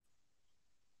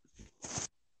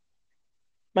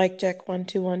Mic check 1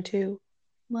 2 1 2.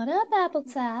 What up, Apple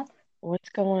Tap? What's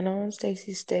going on,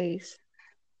 Stacy Stace?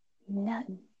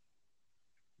 Nothing.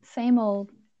 Same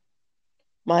old.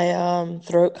 My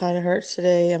throat kind of hurts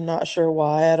today. I'm not sure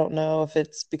why. I don't know if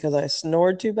it's because I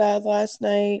snored too bad last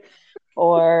night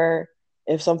or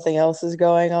if something else is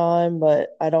going on,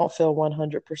 but I don't feel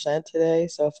 100% today.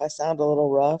 So if I sound a little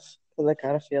rough, because I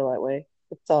kind of feel that way,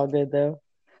 it's all good though.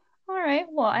 All right.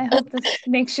 Well, I hope this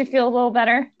makes you feel a little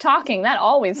better. Talking, that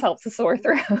always helps a sore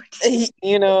throat.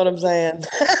 You know what I'm saying?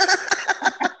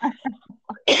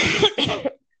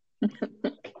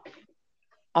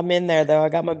 I'm in there though. I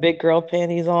got my big girl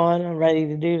panties on. I'm ready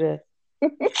to do this.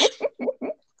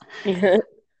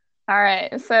 All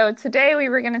right. So today we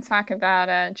were going to talk about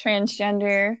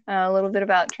transgender, a little bit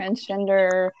about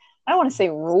transgender. I don't want to say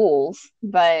rules,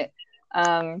 but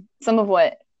some of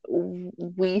what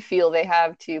we feel they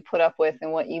have to put up with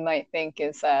and what you might think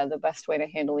is the best way to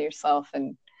handle yourself.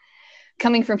 And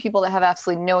coming from people that have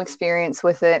absolutely no experience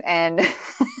with it and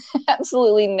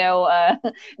absolutely no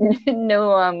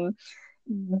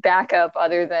backup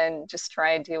other than just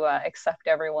trying to accept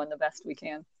everyone the best we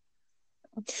can.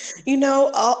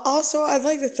 Also, I'd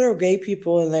like to throw gay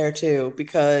people in there too,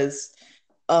 because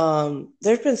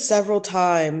there's been several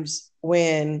times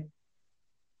when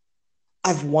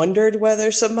I've wondered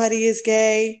whether somebody is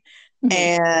gay,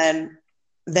 Mm-hmm. and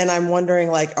then I'm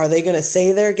wondering, like, are they going to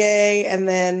say they're gay? And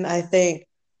then I think,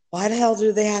 why the hell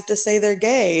do they have to say they're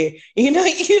gay? You know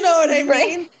what I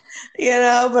Right. mean?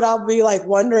 But I'll be like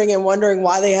wondering and wondering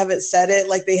why they haven't said it,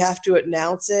 like they have to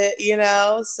announce it.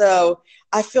 So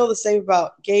I feel the same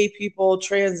about gay people,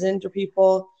 transgender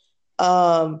people.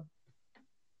 Um,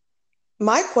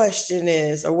 my question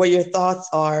is, or what your thoughts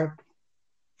are,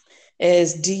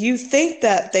 is do you think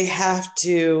that they have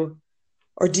to,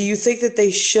 or do you think that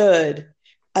they should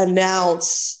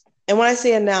announce? And when I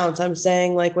say announce, I'm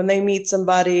saying like when they meet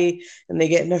somebody and they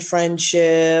get in a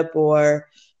friendship or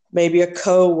maybe a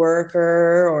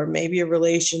coworker or maybe a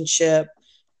relationship,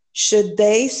 should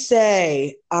they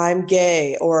say I'm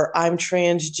gay or I'm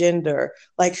transgender?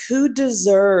 Like who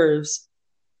deserves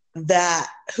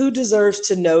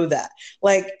to know that?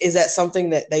 Like, is that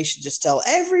something that they should just tell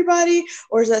everybody,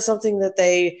 or is that something that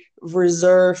they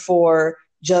reserve for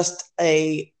just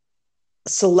a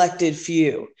selected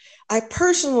few? I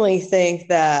personally think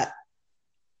that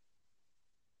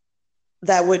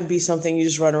that wouldn't be something you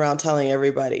just run around telling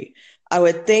everybody. I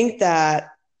would think that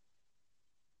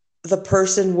the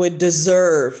person would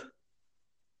deserve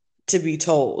to be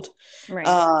told. Right.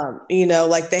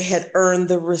 Like they had earned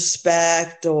the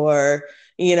respect, or,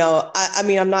 I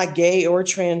mean, I'm not gay or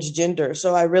transgender,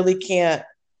 so I really can't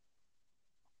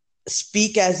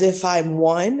speak as if I'm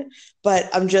one, but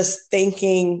I'm just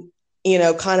thinking,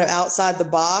 kind of outside the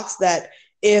box, that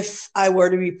if I were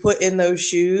to be put in those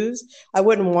shoes, I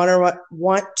wouldn't want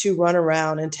to run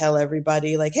around and tell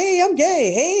everybody like, "Hey, I'm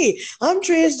gay. Hey, I'm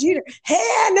transgender. Hey,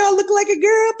 I know I look like a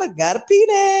girl, but got a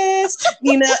penis."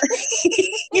 You know,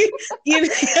 you, you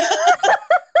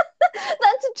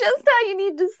That's just how you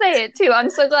need to say it too.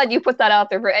 I'm so glad you put that out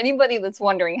there for anybody that's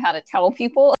wondering how to tell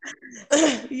people.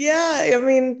 yeah. I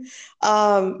mean,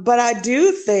 but I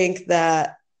do think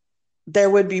that there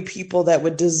would be people that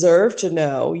would deserve to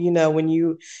know, when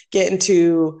you get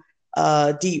into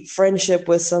a deep friendship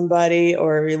with somebody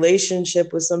or a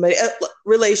relationship with somebody,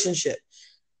 relationship.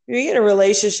 You get in a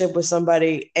relationship with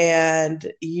somebody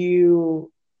and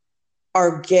you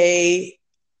are gay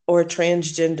or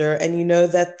transgender, and you know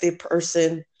that the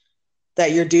person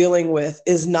that you're dealing with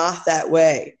is not that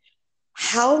way.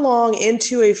 How long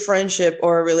into a friendship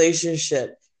or a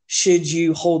relationship should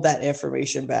you hold that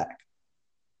information back?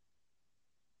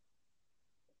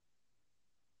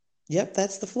 Yep,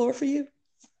 that's the floor for you.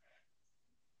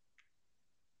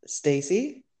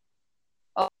 Stacy.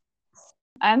 Oh,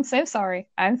 I'm so sorry.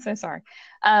 I'm so sorry.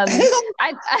 Um,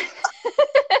 I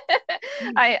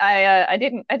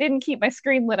I didn't keep my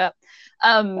screen lit up.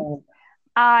 Um,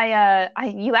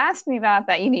 you asked me about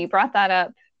that. You brought that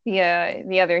up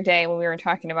the other day when we were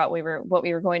talking about what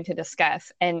we were going to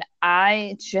discuss, and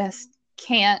I just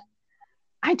can't.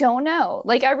 I don't know.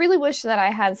 Like, I really wish that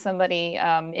I had somebody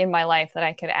in my life that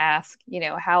I could ask,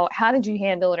 how did you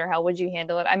handle it, or how would you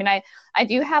handle it? I mean, I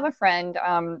do have a friend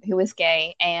who is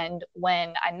gay, and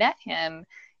when I met him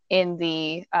in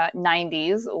the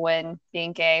 90s, when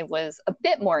being gay was a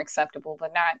bit more acceptable,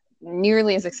 but not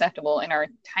nearly as acceptable in our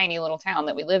tiny little town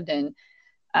that we lived in,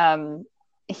 um,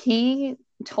 he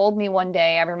told me one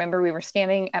day, I remember we were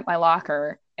standing at my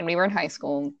locker and we were in high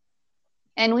school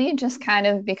and we had just kind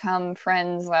of become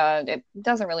friends. It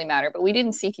doesn't really matter, but we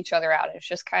didn't seek each other out. It's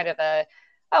just kind of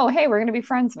oh, hey, we're going to be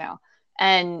friends now.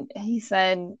 And he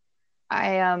said, I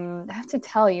have to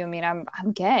tell you, I mean,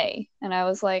 I'm gay. And I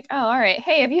was like, oh, all right.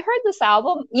 Hey, have you heard this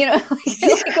album? You know,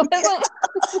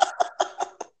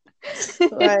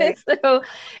 Right. so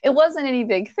it wasn't any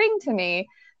big thing to me.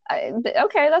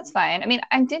 Okay, that's fine. I mean,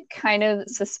 I did kind of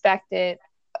suspect it,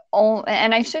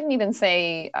 and I shouldn't even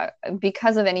say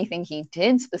because of anything he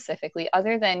did specifically,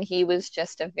 other than he was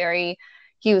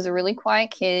a really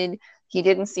quiet kid. He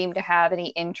didn't seem to have any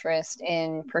interest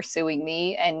in pursuing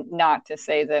me, and not to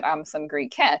say that I'm some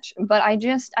great catch, but I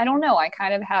don't know. I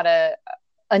kind of had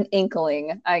an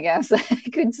inkling, I guess I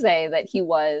could say that he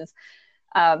was.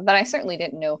 But I certainly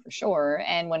didn't know for sure.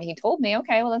 And when he told me,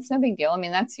 okay, well, that's no big deal. I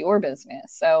mean, that's your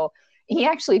business. So he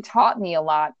actually taught me a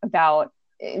lot about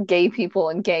gay people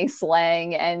and gay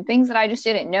slang and things that I just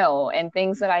didn't know and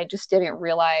things that I just didn't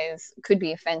realize could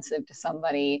be offensive to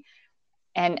somebody.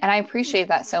 And I appreciate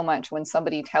that so much when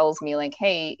somebody tells me, like,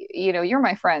 hey, you know, you're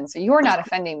my friend, so you're not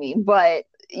offending me, but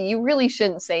you really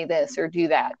shouldn't say this or do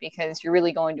that because you're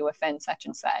really going to offend such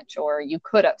and such, or you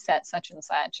could upset such and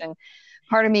such. And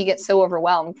part of me gets so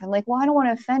overwhelmed. I'm like, well, I don't want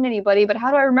to offend anybody, but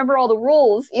how do I remember all the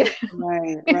rules?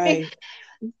 Right. Right.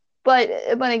 But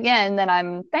again, then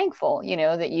I'm thankful, you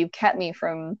know, that you kept me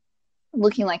from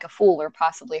looking like a fool or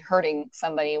possibly hurting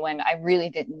somebody when I really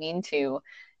didn't mean to.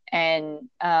 And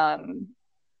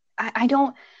I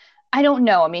don't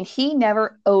know. I mean, he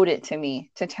never owed it to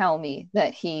me to tell me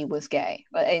that he was gay.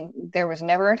 But there was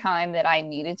never a time that I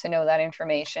needed to know that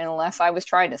information unless I was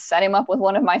trying to set him up with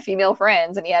one of my female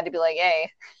friends, and he had to be like, "Hey,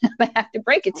 I have to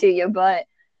break it to you." But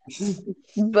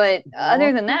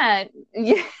other than that,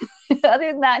 yeah,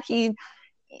 other than that, he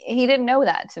didn't know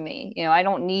that to me. You know, I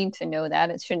don't need to know that.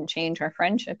 It shouldn't change our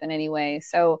friendship in any way.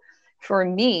 So for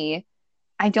me,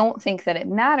 I don't think that it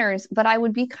matters, but I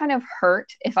would be kind of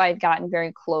hurt if I had gotten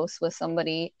very close with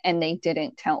somebody and they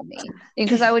didn't tell me.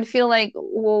 Because I would feel like,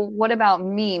 well, what about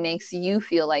me makes you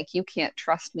feel like you can't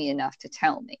trust me enough to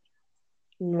tell me?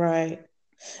 Right.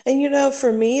 And you know,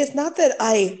 for me, it's not that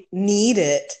I need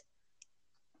it,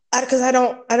 because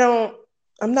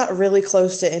I'm not really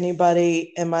close to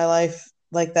anybody in my life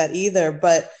like that either.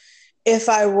 But if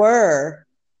I were,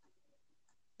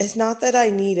 it's not that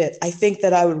I need it. I think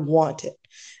that I would want it.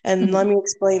 And let Mm-hmm. me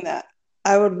explain that.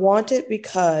 I would want it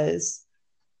because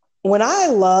when I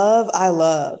love.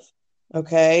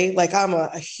 Okay. Like I'm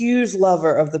a huge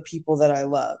lover of the people that I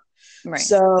love. Right.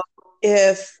 So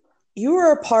if you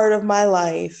are a part of my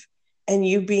life and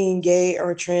you being gay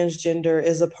or transgender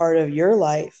is a part of your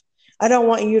life, I don't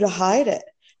want you to hide it.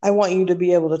 I want you to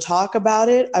be able to talk about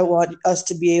it. I want us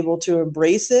to be able to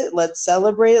embrace it. Let's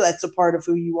celebrate it. That's a part of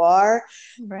who you are.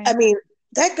 I Right. mean,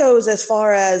 that goes as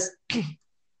far as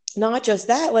not just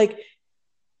that, like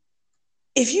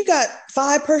if you got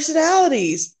five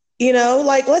personalities,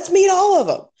 like let's meet all of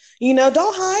them.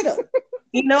 Don't hide them.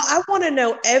 I want to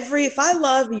know if I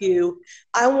love you,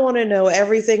 I want to know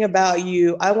everything about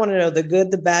you. I want to know the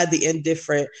good, the bad, the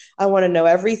indifferent. I want to know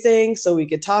everything so we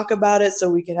could talk about it, so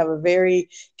we can have a very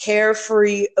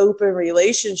carefree, open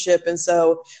relationship. And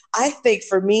so I think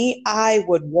for me, I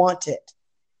would want it.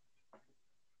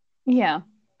 Yeah.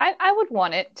 I would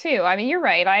want it too. I mean, you're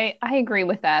right. I agree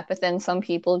with that. But then some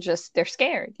people just, they're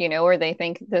scared, you know, or they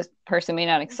think this person may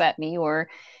not accept me, or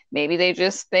maybe they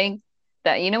just think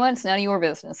that, you know what, it's none of your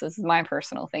business. This is my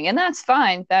personal thing. And that's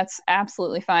fine. That's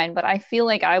absolutely fine. But I feel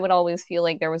like I would always feel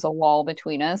like there was a wall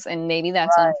between us. And maybe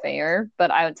that's unfair, but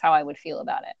that's how I would feel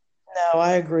about it. No,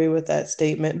 I agree with that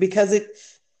statement because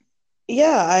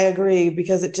yeah, I agree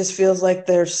because it just feels like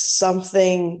there's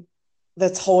something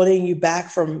that's holding you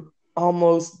back from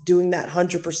almost doing that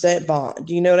 100% bond.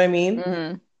 Do you know what I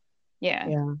mean? Yeah.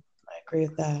 Yeah, I agree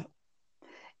with that.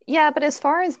 Yeah, but as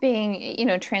far as being, you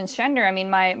know, transgender, I mean,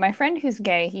 my friend who's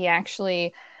gay, he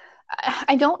actually,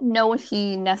 I don't know if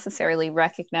he necessarily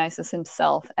recognizes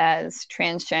himself as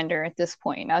transgender at this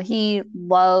point. Now, he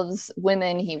loves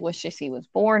women. He wishes he was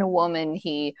born a woman.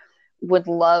 He would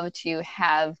love to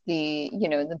have the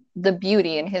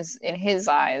beauty in his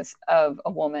eyes of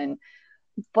a woman.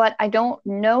 But I don't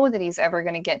know that he's ever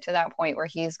going to get to that point where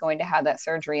he's going to have that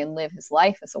surgery and live his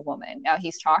life as a woman. Now,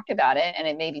 he's talked about it, and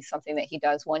it may be something that he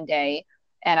does one day,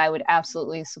 and I would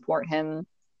absolutely support him.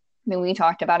 I mean, we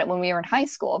talked about it when we were in high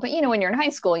school, but you know, when you're in high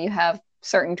school, you have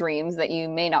certain dreams that you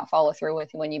may not follow through with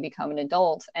when you become an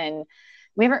adult, and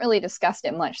we haven't really discussed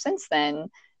it much since then.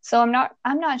 So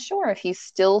I'm not sure if he's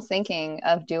still thinking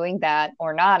of doing that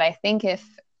or not. I think if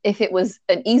it was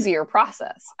an easier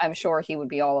process, I'm sure he would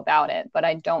be all about it, but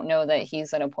I don't know that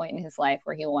he's at a point in his life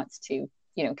where he wants to,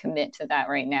 you know, commit to that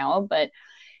right now. But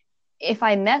if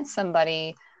I met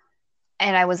somebody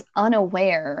and I was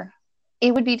unaware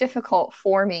it would be difficult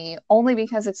for me only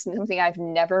because it's something I've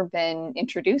never been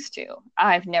introduced to.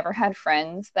 I've never had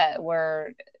friends that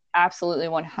were absolutely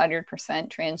 100%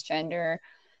 transgender.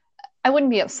 I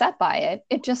wouldn't be upset by it.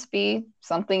 It'd just be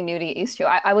something new to get used to.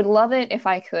 I would love it if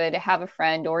I could have a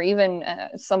friend or even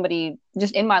somebody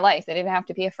just in my life that didn't have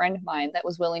to be a friend of mine that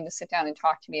was willing to sit down and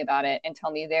talk to me about it and tell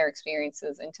me their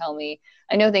experiences and tell me.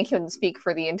 I know they couldn't speak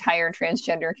for the entire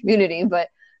transgender community, but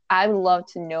I'd love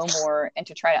to know more and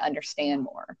to try to understand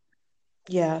more.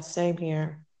 Yeah, same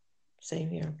here. Same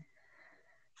here.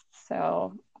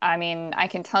 So, I mean, I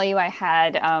can tell you I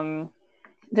had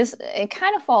this, it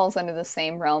kind of falls under the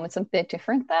same realm. It's a bit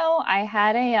different though. I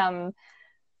had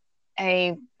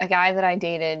a guy that I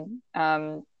dated,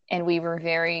 and we were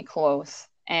very close.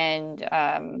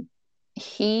 And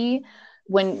he,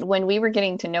 when we were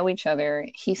getting to know each other,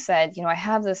 he said, you know, I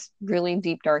have this really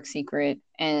deep dark secret,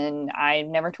 and I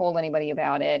never told anybody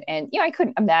about it. And yeah, I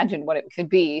couldn't imagine what it could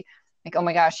be. Like, oh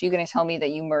my gosh, you're going to tell me that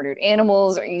you murdered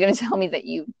animals? Or are you going to tell me that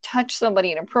you touched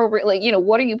somebody inappropriately? Like, you know,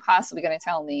 what are you possibly going to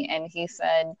tell me? And he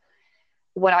said,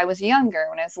 when I was younger,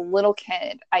 when I was a little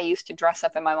kid, I used to dress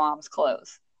up in my mom's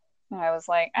clothes. And I was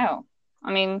like, oh,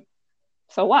 I mean,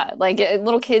 so what? Like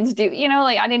little kids do, you know,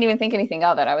 like I didn't even think anything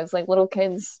of it. I was like, little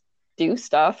kids do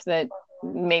stuff that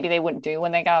maybe they wouldn't do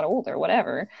when they got older,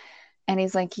 whatever. And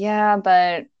he's like, yeah,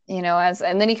 but you know,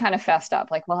 and then he kind of fessed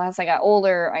up, like, well, as I got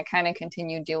older, I kind of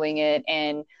continued doing it,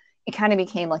 and it kind of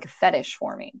became like a fetish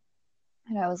for me.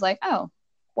 And I was like, oh,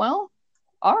 well,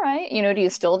 all right, you know, do you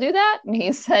still do that? And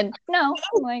he said, no.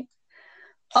 I'm like,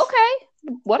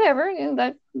 okay, whatever, you know,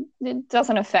 that it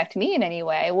doesn't affect me in any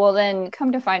way. Well, then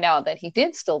come to find out that he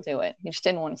did still do it. He just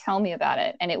didn't want to tell me about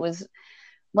it. And it was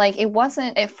like it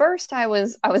wasn't at first. I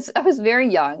was very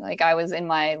young. Like I was in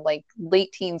my like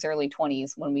late teens, early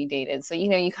 20s when we dated. So, you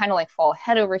know, you kind of like fall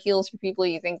head over heels for people.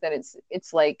 You think that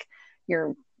it's like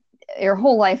your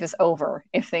whole life is over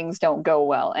if things don't go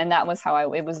well. And that was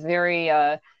how it was very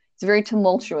it's a very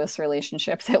tumultuous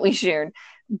relationship that we shared.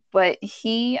 But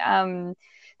the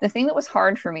thing that was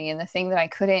hard for me and the thing that I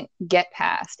couldn't get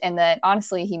past, and that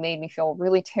honestly he made me feel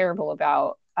really terrible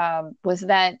about, was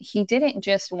that he didn't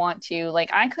just want to,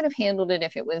 like, I could have handled it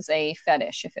if it was a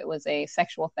fetish, if it was a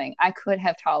sexual thing. I could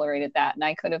have tolerated that. And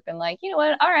I could have been like, you know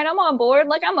what? All right, I'm on board.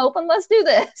 Like, I'm open. Let's do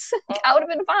this. I would have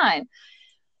been fine.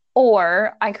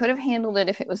 Or I could have handled it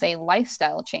if it was a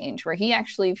lifestyle change where he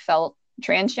actually felt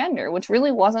transgender, which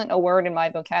really wasn't a word in my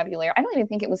vocabulary. I don't even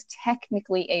think it was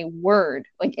technically a word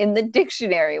like in the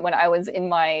dictionary when I was in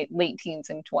my late teens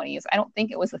and 20s. I don't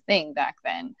think it was a thing back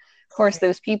then. Of course,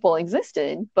 those people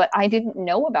existed, but I didn't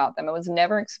know about them. I was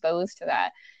never exposed to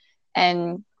that.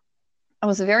 And I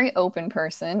was a very open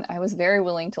person. I was very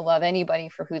willing to love anybody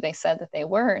for who they said that they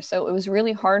were. So it was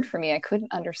really hard for me. I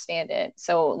couldn't understand it.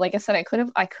 So like I said, I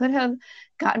could have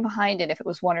gotten behind it if it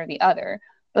was one or the other.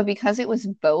 But because it was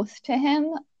both to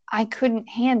him, I couldn't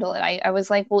handle it. I was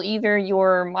like, well, either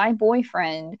you're my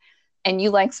boyfriend and you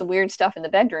like some weird stuff in the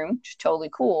bedroom, which is totally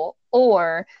cool,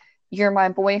 or you're my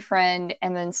boyfriend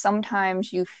and then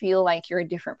sometimes you feel like you're a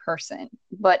different person.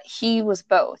 But he was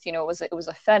both. You know, it was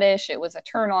a fetish, it was a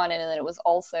turn on, and then it was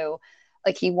also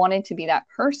like he wanted to be that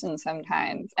person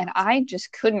sometimes, and I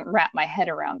just couldn't wrap my head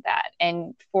around that.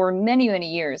 And for many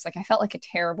many years, like I felt like a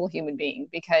terrible human being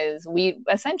because we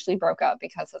essentially broke up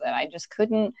because of it. I just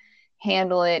couldn't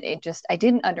handle it. I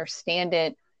didn't understand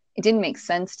it. It didn't make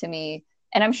sense to me,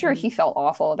 and I'm sure he felt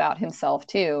awful about himself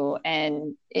too.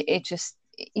 And it just,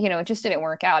 you know, it just didn't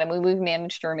work out. And we've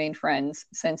managed to remain friends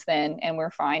since then, and we're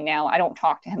fine now. I don't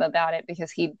talk to him about it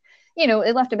because he, you know,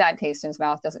 it left a bad taste in his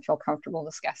mouth, doesn't feel comfortable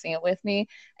discussing it with me.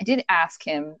 I did ask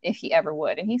him if he ever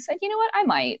would, and he said, you know what, I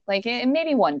might, like,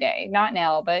 maybe one day, not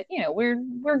now, but you know,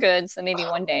 we're good, so maybe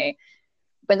one day.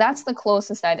 But that's the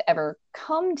closest I'd ever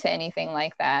come to anything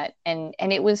like that. And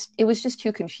it was just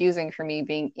too confusing for me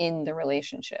being in the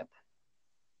relationship.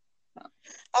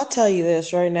 I'll tell you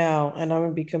this right now, and I'm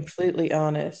gonna be completely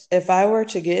honest. If I were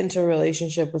to get into a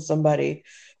relationship with somebody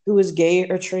who is gay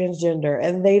or transgender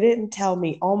and they didn't tell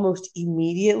me almost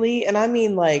immediately, and I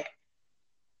mean like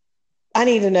I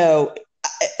need to know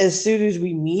as soon as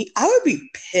we meet, I would be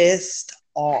pissed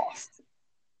off.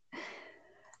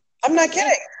 I'm not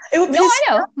kidding. It would No, piss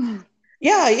I know.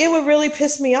 Yeah, it would really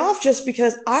piss me off just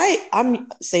because I'm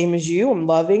same as you. I'm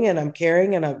loving and I'm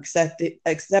caring and I'm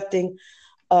accepting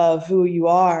of who you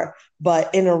are.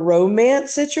 But in a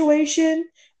romance situation,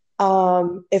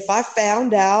 if I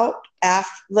found out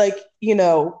after, like, you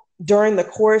know, during the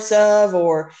course of,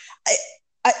 or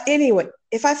anyway,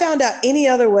 if I found out any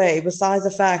other way besides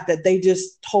the fact that they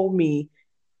just told me,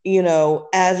 you know,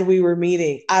 as we were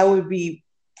meeting, I would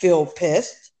feel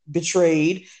pissed.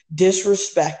 betrayed,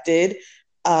 disrespected,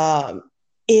 um,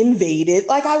 invaded.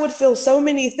 Like I would feel so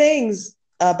many things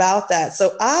about that.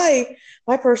 So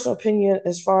my personal opinion,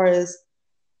 as far as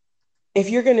if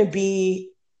you're going to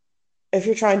be, if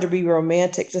you're trying to be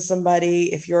romantic to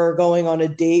somebody, if you're going on a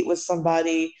date with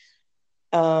somebody,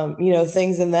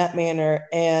 things in that manner,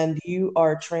 and you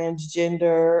are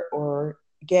transgender or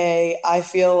gay, I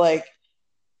feel like,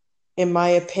 in my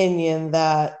opinion,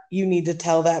 that you need to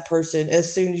tell that person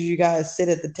as soon as you guys sit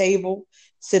at the table,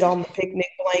 sit on the picnic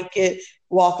blanket,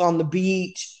 walk on the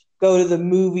beach, go to the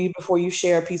movie before you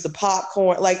share a piece of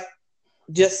popcorn. Like,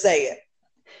 just say it.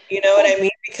 You know what I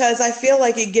mean? Because I feel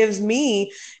like it gives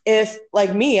me, if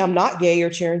like me, I'm not gay or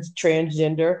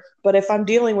transgender, but if I'm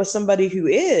dealing with somebody who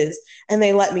is and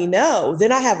they let me know,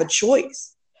 then I have a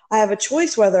choice. I have a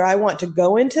choice whether I want to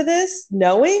go into this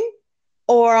knowing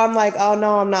or I'm like, oh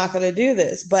no, I'm not going to do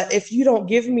this. But if you don't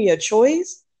give me a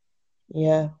choice,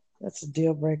 yeah, that's a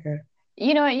deal breaker.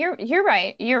 You know what? You're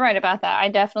right. You're right about that. I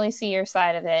definitely see your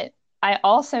side of it. I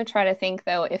also try to think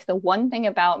though, if the one thing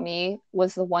about me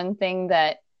was the one thing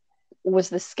that was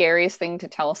the scariest thing to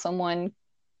tell someone,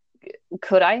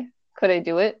 could I? Could I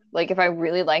do it? Like if I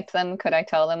really liked them, could I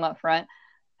tell them up front?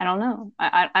 I don't know.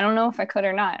 I don't know if I could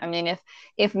or not. I mean,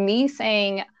 if me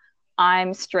saying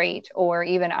I'm straight or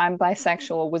even I'm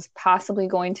bisexual was possibly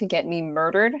going to get me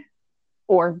murdered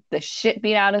or the shit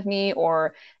beat out of me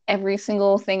or every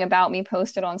single thing about me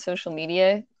posted on social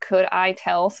media, could I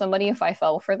tell somebody if I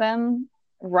fell for them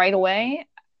right away?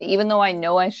 Even though I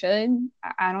know I should?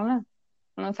 I don't know.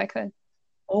 I don't know if I could.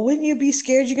 Well, wouldn't you be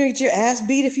scared you're going to get your ass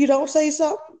beat if you don't say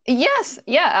something? Yes,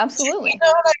 yeah, You absolutely.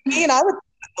 know what I mean? I would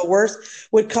think the worst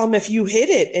would come if you hid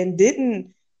it and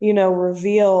didn't,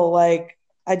 reveal, like,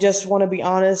 I just want to be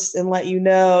honest and let you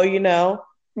know, I would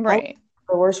Right. think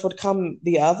the worst would come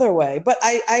the other way. But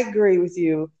I agree with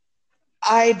you.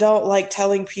 I don't like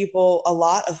telling people a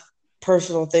lot of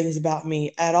personal things about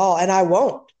me at all, and I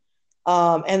won't.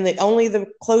 And only the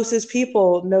closest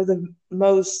people know the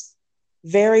most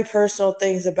very personal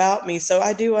things about me. So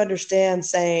I do understand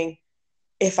saying,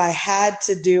 if I had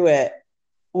to do it,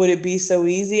 would it be so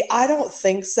easy? I don't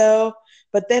think so.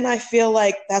 But then I feel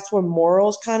like that's where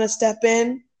morals kind of step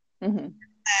in. Hmm.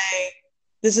 Say,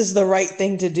 this is the right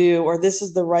thing to do, or this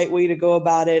is the right way to go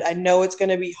about it. I know it's going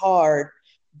to be hard,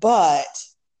 but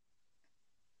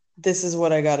this is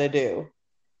what I got to do.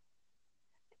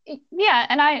 Yeah,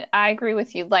 and I agree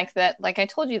with you. Like that, like I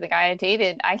told you, the guy I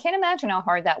dated, I can't imagine how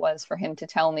hard that was for him to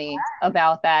tell me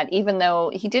about that, even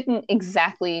though he didn't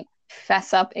exactly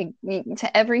fess up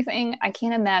to everything. I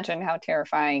can't imagine how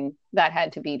terrifying that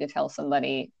had to be to tell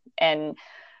somebody. And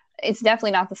it's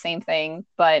definitely not the same thing.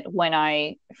 But when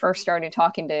I first started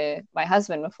talking to my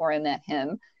husband before I met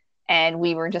him, and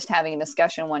we were just having a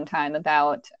discussion one time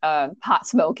about pot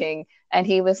smoking, and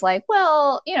he was like,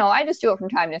 "Well, I just do it from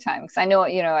time to time because I know,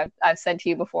 I've said to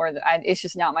you before that it's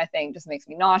just not my thing. It just makes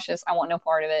me nauseous. I want no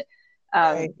part of it."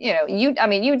 Right. I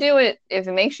mean, you do it if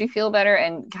it makes you feel better,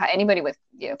 and anybody with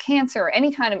cancer or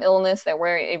any kind of illness that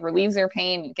where it relieves their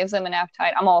pain, it gives them an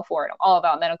appetite. I'm all for it. I'm all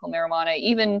about medical marijuana.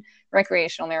 Even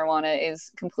recreational marijuana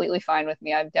is completely fine with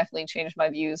me. I've definitely changed my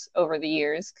views over the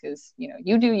years because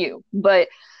you do you, but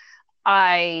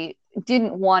I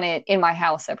didn't want it in my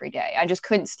house every day. I just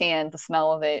couldn't stand the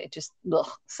smell of it. It just ugh.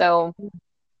 So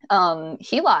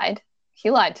he lied.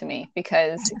 He lied to me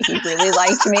because he really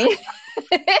liked me.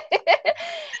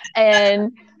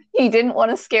 And he didn't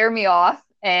want to scare me off.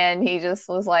 And he just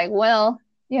was like, well,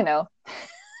 you know,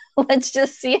 let's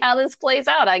just see how this plays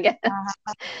out, I guess.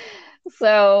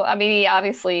 So, I mean, he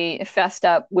obviously fessed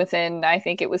up within, I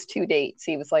think it was 2 dates.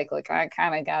 He was like, look, I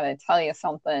kind of got to tell you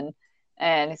something.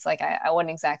 And it's like, I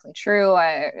wasn't exactly true.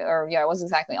 I wasn't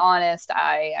exactly honest.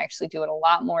 I actually do it a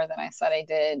lot more than I said I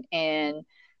did. And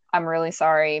I'm really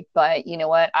sorry, but you know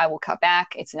what? I will cut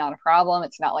back. It's not a problem.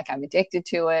 It's not like I'm addicted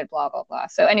to it, blah, blah, blah.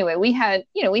 So anyway, we had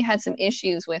some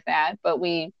issues with that, but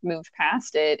we moved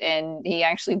past it. And he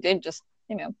actually did just,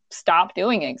 stop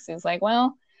doing it. 'Cause he was like,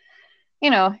 well,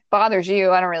 bothers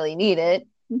you. I don't really need it.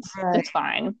 It's Right.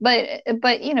 fine. But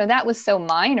that was so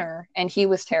minor and he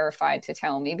was terrified to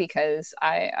tell me because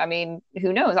I mean,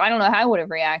 who knows? I don't know how I would have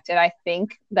reacted. I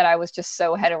think that I was just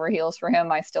so head over heels for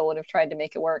him. I still would have tried to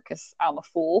make it work because I'm a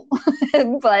fool.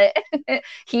 But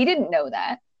he didn't know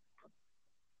that.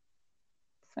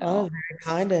 Well, So that's very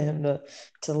kind of him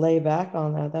to lay back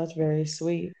on that. That's very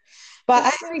sweet. But I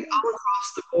it's very think good. all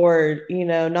across the board,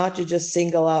 not to just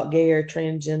single out gay or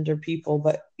transgender people,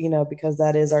 but because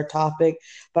that is our topic,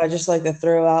 but I just like to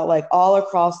throw out like all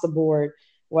across the board,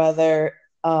 whether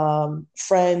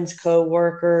friends,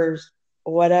 co-workers,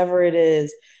 whatever it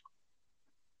is,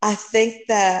 I think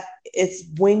that it's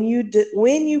when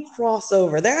you cross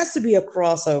over, there has to be a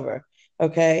crossover.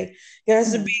 Okay. It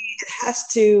has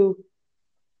to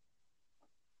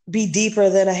be deeper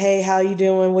than a, hey, how you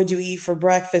doing? What'd you eat for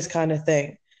breakfast kind of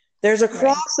thing. There's a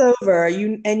Right. crossover,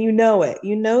 you know it.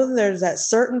 You know there's that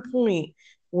certain point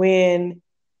when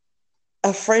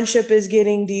a friendship is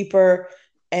getting deeper,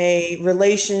 a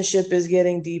relationship is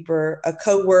getting deeper, a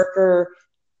coworker,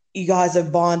 you guys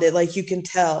have bonded, like you can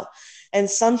tell. And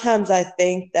sometimes I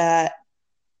think that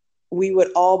we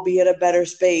would all be in a better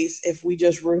space if we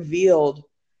just revealed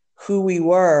who we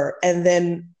were, and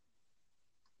then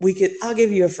I'll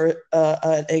give you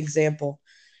an example.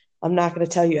 I'm not going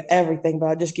to tell you everything, but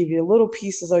I'll just give you a little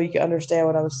pieces so you can understand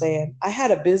what I was saying. I had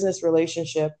a business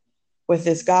relationship with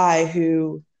this guy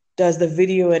who does the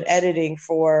video and editing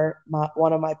for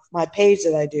one of my page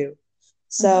that I do.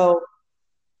 So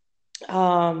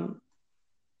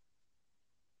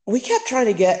we kept trying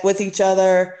to get with each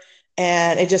other,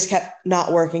 and it just kept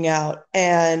not working out.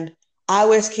 And I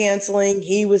was canceling,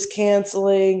 he was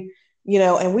canceling,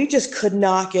 and we just could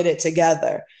not get it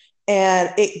together.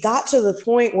 And it got to the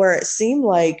point where it seemed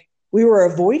like we were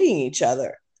avoiding each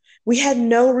other. We had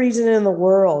no reason in the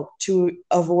world to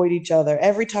avoid each other.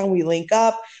 Every time we link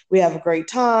up, we have a great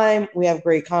time, we have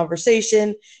great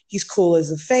conversation. He's cool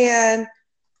as a fan.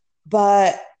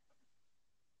 But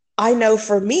I know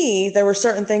for me, there were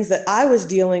certain things that I was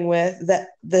dealing with that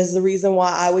there's the reason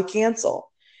why I would cancel.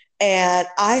 And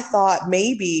I thought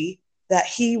maybe that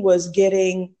he was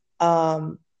getting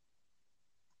some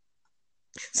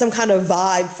kind of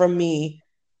vibe from me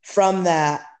from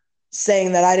that,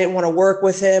 saying that I didn't want to work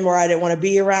with him or I didn't want to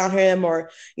be around him,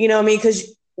 or, you know what I mean?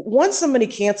 Because once somebody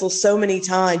cancels so many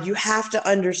times, you have to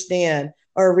understand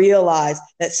or realize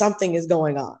that something is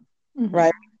going on,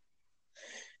 right?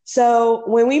 So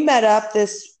when we met up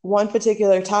this one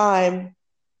particular time,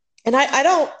 and I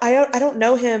don't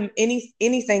know him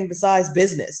anything besides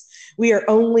business. We are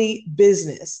only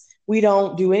business. We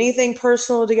don't do anything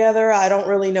personal together. I don't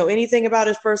really know anything about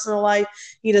his personal life.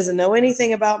 He doesn't know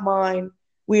anything about mine.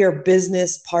 We are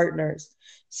business partners.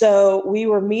 So we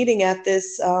were meeting at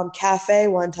this cafe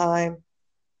one time,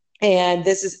 and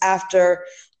this is after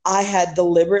I had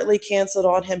deliberately canceled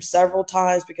on him several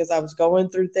times because I was going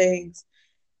through things,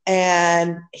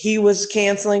 and he was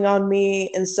canceling on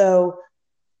me. And so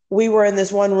we were in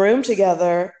this one room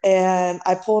together, and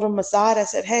I pulled him aside. I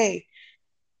said, hey,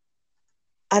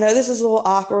 I know this is a little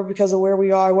awkward because of where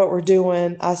we are, what we're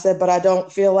doing. I said, but I don't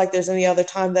feel like there's any other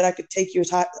time that I could take you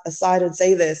aside and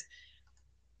say this.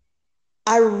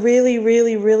 I really,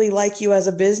 really, really like you as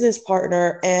a business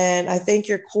partner, and I think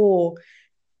you're cool.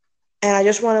 And I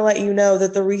just want to let you know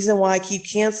that the reason why I keep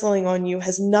canceling on you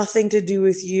has nothing to do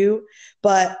with you,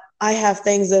 but I have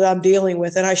things that I'm dealing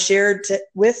with. And I shared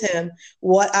with him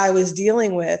what I was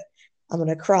dealing with. I'm going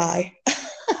to cry.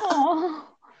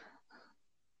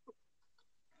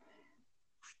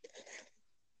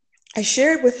 I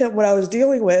shared with him what I was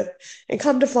dealing with, and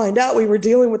come to find out we were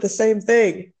dealing with the same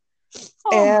thing.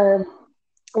 And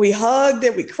we hugged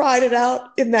and we cried it out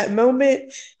in that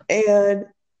moment. And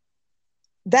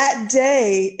that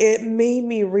day, it made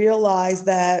me realize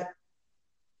that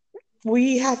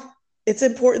it's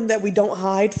important that we don't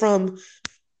hide from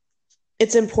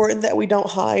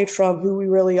who we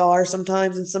really are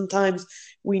sometimes. And sometimes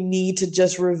we need to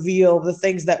just reveal the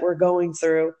things that we're going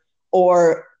through,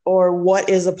 or what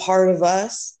is a part of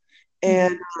us.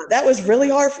 And that was really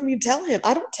hard for me to tell him.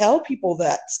 I don't tell people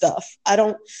that stuff. I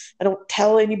don't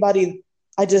tell anybody.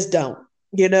 I just don't,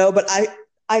 but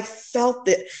I felt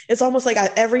it. It's almost like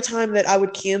every time that I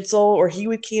would cancel or he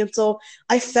would cancel,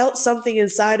 I felt something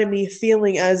inside of me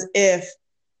feeling as if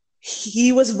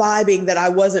he was vibing that I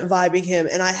wasn't vibing him,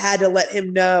 and I had to let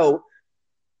him know.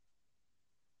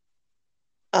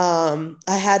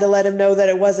 I had to let him know that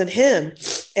it wasn't him.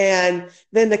 And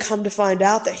then to come to find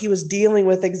out that he was dealing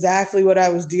with exactly what I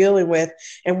was dealing with.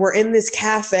 And we're in this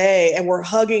cafe and we're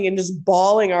hugging and just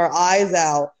bawling our eyes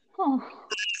out.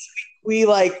 We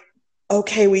like,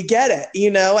 okay, we get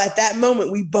it. At that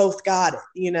moment, we both got it.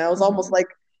 It was almost like,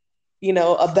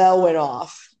 a bell went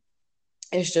off.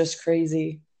 It's just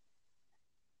crazy.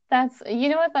 That's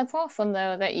awesome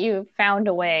though, that you found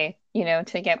a way,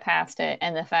 to get past it,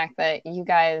 and the fact that you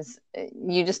guys,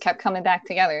 you just kept coming back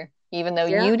together, even though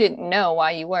you didn't know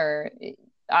why you were.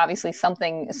 Obviously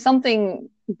something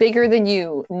bigger than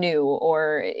you knew,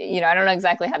 or, I don't know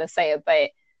exactly how to say it,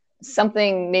 but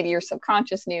something maybe your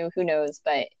subconscious knew, who knows,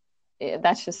 but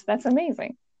that's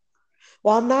amazing.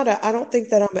 Well, I don't think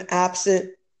that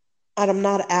I'm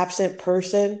not an absent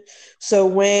person. So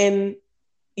when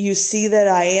you see that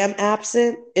I am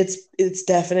absent, it's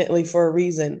definitely for a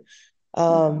reason.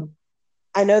 Um,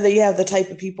 I know that you have the type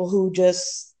of people who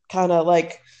just kind of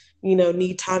like,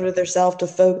 need time to themselves to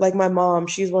focus. Like my mom,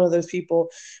 she's one of those people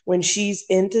when she's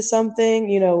into something,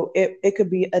 it could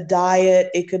be a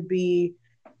diet, it could be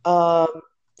um,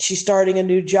 she's starting a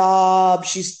new job,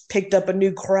 she's picked up a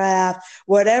new craft,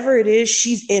 whatever it is,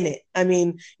 she's in it. I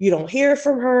mean, you don't hear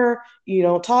from her, you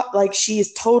don't talk, like she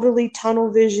is totally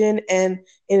tunnel vision and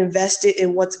invested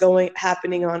in what's going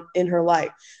happening on in her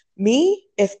life. Me,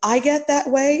 if I get that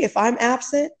way, if I'm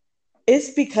absent,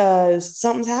 it's because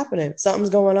something's happening,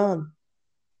 something's going on.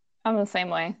 I'm the same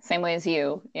way as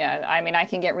you. Yeah, I mean, I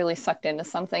can get really sucked into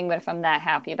something, but if I'm that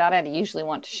happy about it, I usually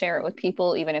want to share it with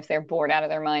people, even if they're bored out of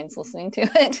their minds listening to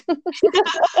it.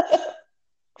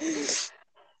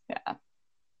 Yeah.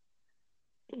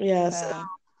 Yeah, so So.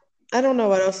 I don't know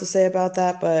what else to say about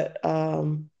that, but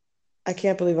I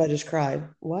can't believe I just cried.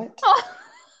 What?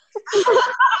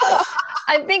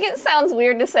 I think it sounds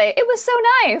weird to say it was so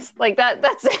nice. Like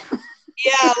that's it.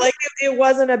 Yeah, like it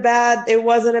wasn't a bad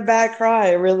cry.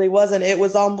 It really wasn't. It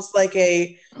was almost like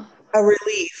a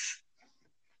relief.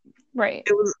 Right.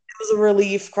 It was a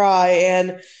relief cry,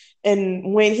 and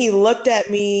when he looked at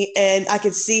me and I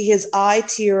could see his eye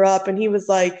tear up and he was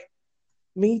like,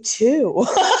 "Me too."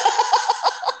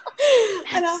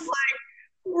 And I'm That's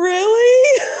like,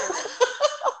 "Really?"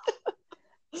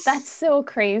 that's so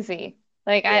crazy.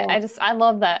 Like Yeah. I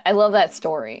love that. I love that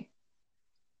story.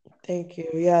 Thank you.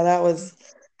 Yeah, that was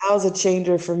a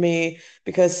changer for me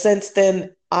because since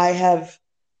then I have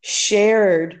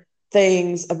shared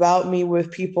things about me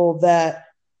with people that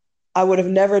I would have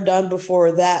never done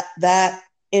before that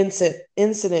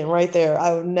incident right there.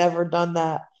 I would have never done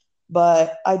that.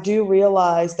 But I do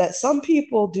realize that some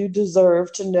people do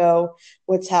deserve to know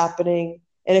what's happening.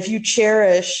 And if you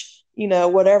cherish,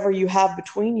 whatever you have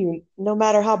between you, no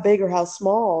matter how big or how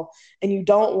small, and you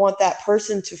don't want that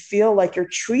person to feel like you're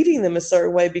treating them a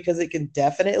certain way because it can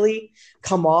definitely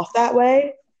come off that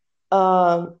way,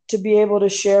 to be able to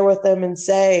share with them and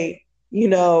say,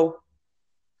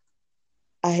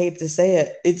 I hate to say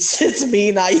it, it's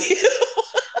me, not you.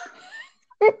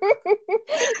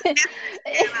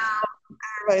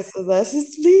 Everybody says that's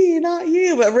just me, not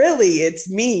you, but really, it's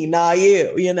me, not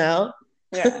you.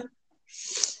 Yeah.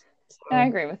 So, I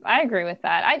agree with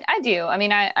that. I do. I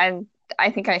mean, I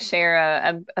think I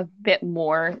share a bit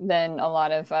more than a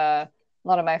lot of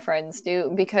my friends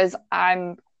do because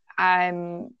I'm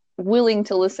willing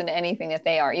to listen to anything that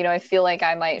they are. You know, I feel like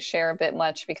I might share a bit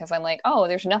much because I'm like, oh,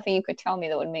 there's nothing you could tell me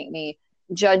that would make me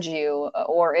judge you,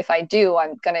 or if I do,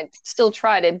 I'm gonna still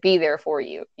try to be there for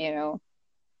you. You know.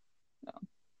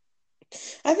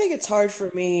 I think it's hard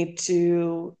for me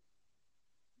to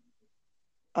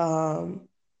um,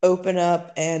 open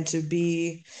up and to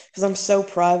be, because I'm so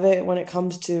private when it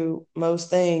comes to most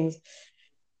things.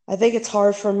 I think it's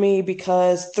hard for me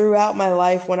because throughout my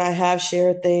life, when I have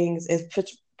shared things, it's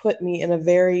put me in a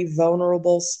very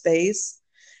vulnerable space.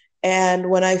 And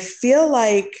when I feel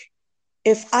like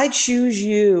if I choose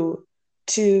you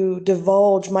to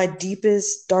divulge my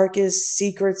deepest, darkest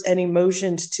secrets and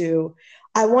emotions to,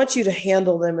 I want you to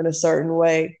handle them in a certain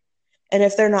way. And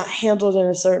if they're not handled in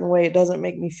a certain way, it doesn't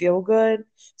make me feel good.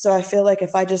 So I feel like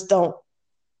if I just don't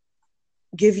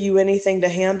give you anything to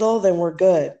handle, then we're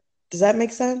good. Does that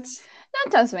make sense?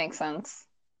 That does make sense.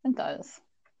 It does.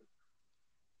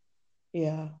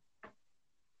 Yeah.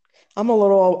 I'm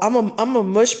a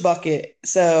mush bucket.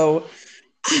 So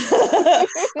I'm a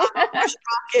mush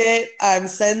bucket. I'm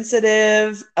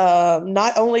sensitive,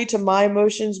 not only to my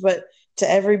emotions, but to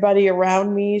everybody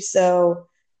around me. So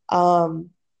um,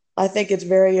 I think it's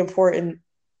very important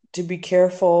to be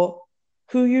careful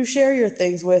who you share your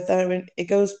things with. I mean, it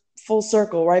goes full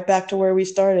circle, right back to where we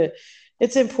started.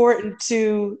 It's important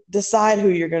to decide who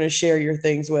you're going to share your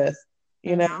things with,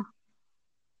 you know? Hmm.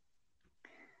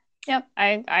 Yep,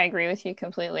 I agree with you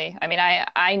completely. I mean,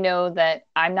 I know that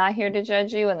I'm not here to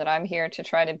judge you and that I'm here to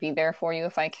try to be there for you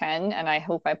if I can, and I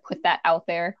hope I put that out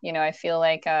there. You know, I feel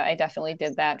like I definitely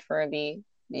did that for the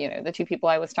two people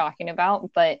I was talking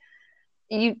about, but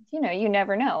you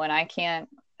never know, and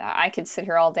I could sit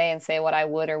here all day and say what I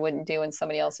would or wouldn't do in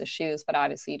somebody else's shoes, but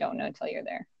obviously you don't know until you're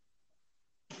there.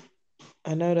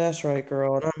 I know that's right,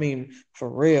 girl. And I mean, for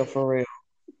real, for real.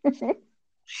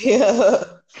 Yeah.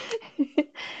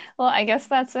 Well, I guess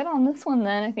that's it on this one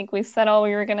then. I think we said all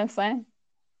we were gonna say.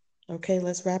 Okay,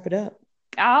 let's wrap it up.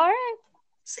 All right.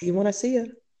 See you when I see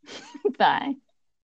you. Bye.